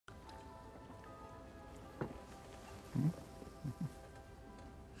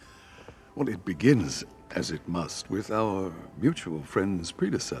Well, it begins, as it must, with our mutual friend's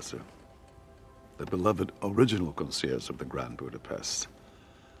predecessor, the beloved original concierge of the Grand Budapest.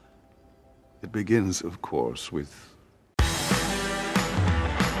 It begins, of course, with...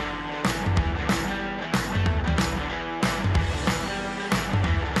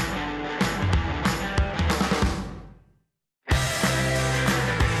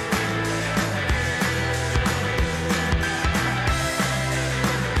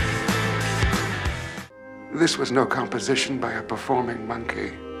 This was no composition by a performing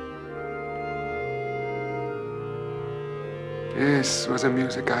monkey. This was a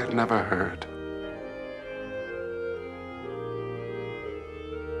music I had never heard.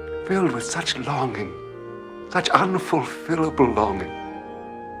 Filled with such longing, such unfulfillable longing.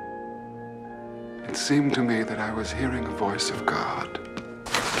 It seemed to me that I was hearing a voice of God.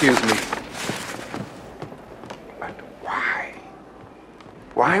 Excuse me. But why?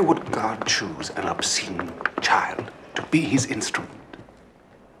 Why would God choose an obscene child to be his instrument?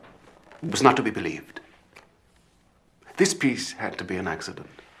 It was not to be believed. This piece had to be an accident,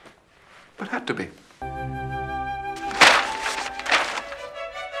 but had to be.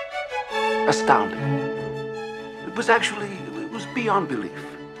 Astounding. It was beyond belief.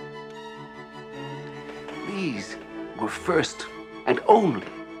 These were first and only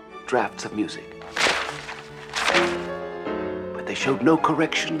drafts of music. But they showed no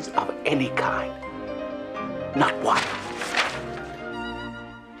corrections of any kind. Not one.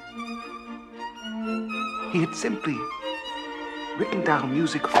 He had simply written down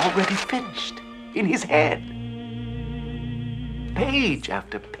music already finished in his head. Page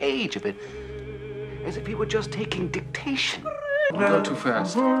after page of it, as if he were just taking dictation. You go too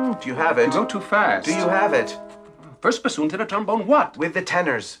fast. Do you have it? You go too fast. Do you have it? First bassoon, tenor, trombone, what? With the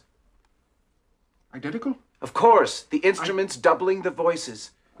tenors. Identical? Of course, the instruments doubling the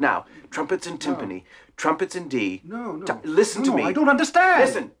voices. Now, trumpets and timpani, trumpets in D. No. Listen to me. I don't understand.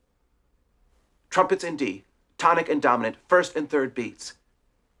 Listen. Trumpets in D, tonic and dominant, first and third beats.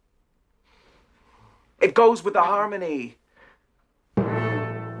 It goes with the harmony.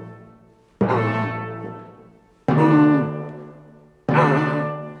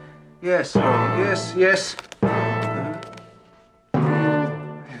 Yes, yes. Yes.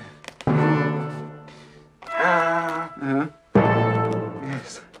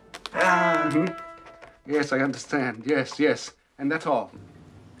 Yes, I understand. Yes. And that's all.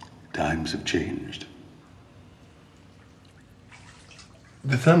 Times have changed.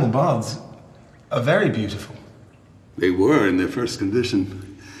 The thermal baths are very beautiful. They were in their first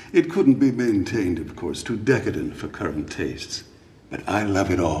condition. It couldn't be maintained, of course, too decadent for current tastes. But I love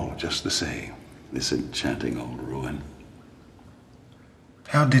it all just the same, this enchanting old ruin.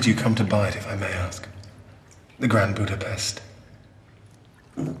 How did you come to buy it, if I may ask? The Grand Budapest.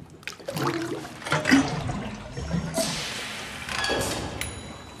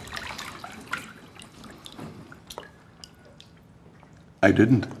 I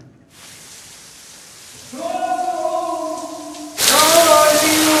didn't.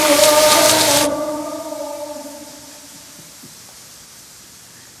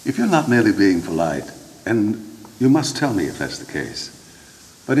 If you're not merely being polite, and you must tell me if that's the case,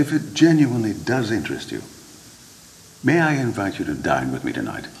 but if it genuinely does interest you, may I invite you to dine with me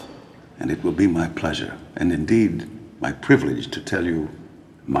tonight? And it will be my pleasure, and indeed my privilege, to tell you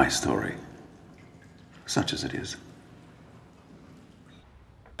my story, such as it is.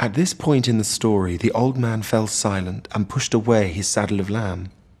 At this point in the story, the old man fell silent and pushed away his saddle of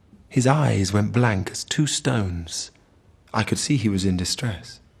lamb. His eyes went blank as two stones. I could see he was in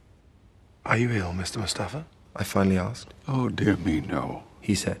distress. "Are you ill, Mr. Mustafa?" I finally asked. Oh, dear me, no.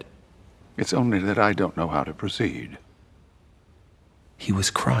 He said. It's only that I don't know how to proceed. He was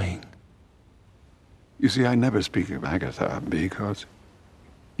crying. You see, I never speak of Agatha because,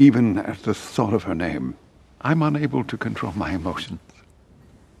 even at the thought of her name, I'm unable to control my emotions.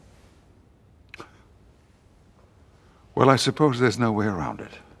 Well, I suppose there's no way around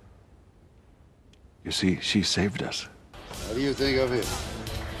it. You see, she saved us. How do you think of him?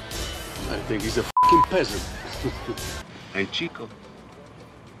 I think he's a f***ing peasant. And Chico,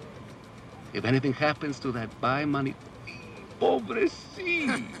 if anything happens to that buy money,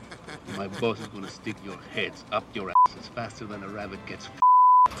 pobrecito, my boss is gonna stick your heads up your asses faster than a rabbit gets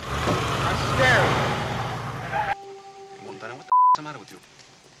I'm scared. Montana, what the the matter with you?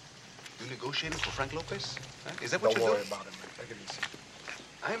 You negotiating for Frank Lopez? Huh? Is that what you're doing? Don't worry about it, man. Take it easy.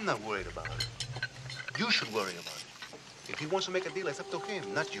 I'm not worried about it. You should worry about it. If he wants to make a deal, it's up to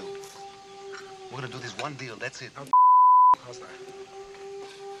him, not you. We're gonna do this one deal, that's it. How's that?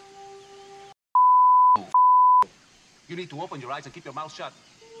 You need to open your eyes and keep your mouth shut.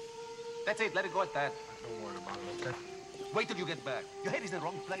 That's it. Let it go at that. Don't worry about it, okay? Wait till you get back. Your head is in the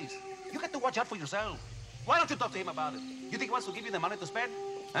wrong place. You got to watch out for yourself. Why don't you talk to him about it? You think he wants to give you the money to spend?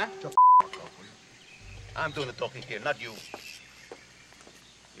 Huh? Shut the fuck up, will you? I'm doing the talking here, not you.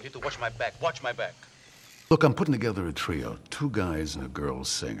 You need to watch my back. Watch my back. Look, I'm putting together a trio. 2 guys and a girl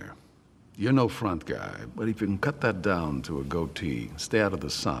singer. You're no front guy, but if you can cut that down to a goatee, stay out of the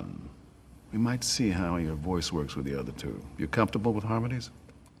sun, we might see how your voice works with the other 2. You comfortable with harmonies?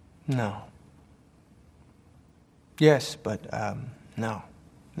 No. Yes, but, no.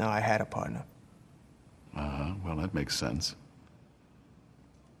 No, I had a partner. Uh-huh, well, that makes sense.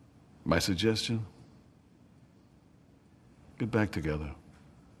 My suggestion? Get back together.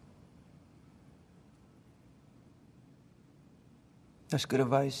 That's good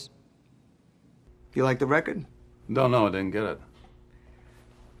advice. You like the record? No, I didn't get it.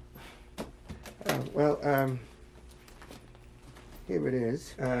 Here it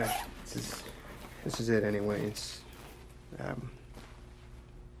is. This is it anyway. It's,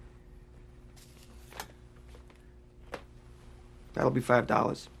 that'll be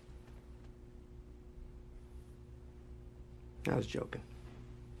 $5. I was joking.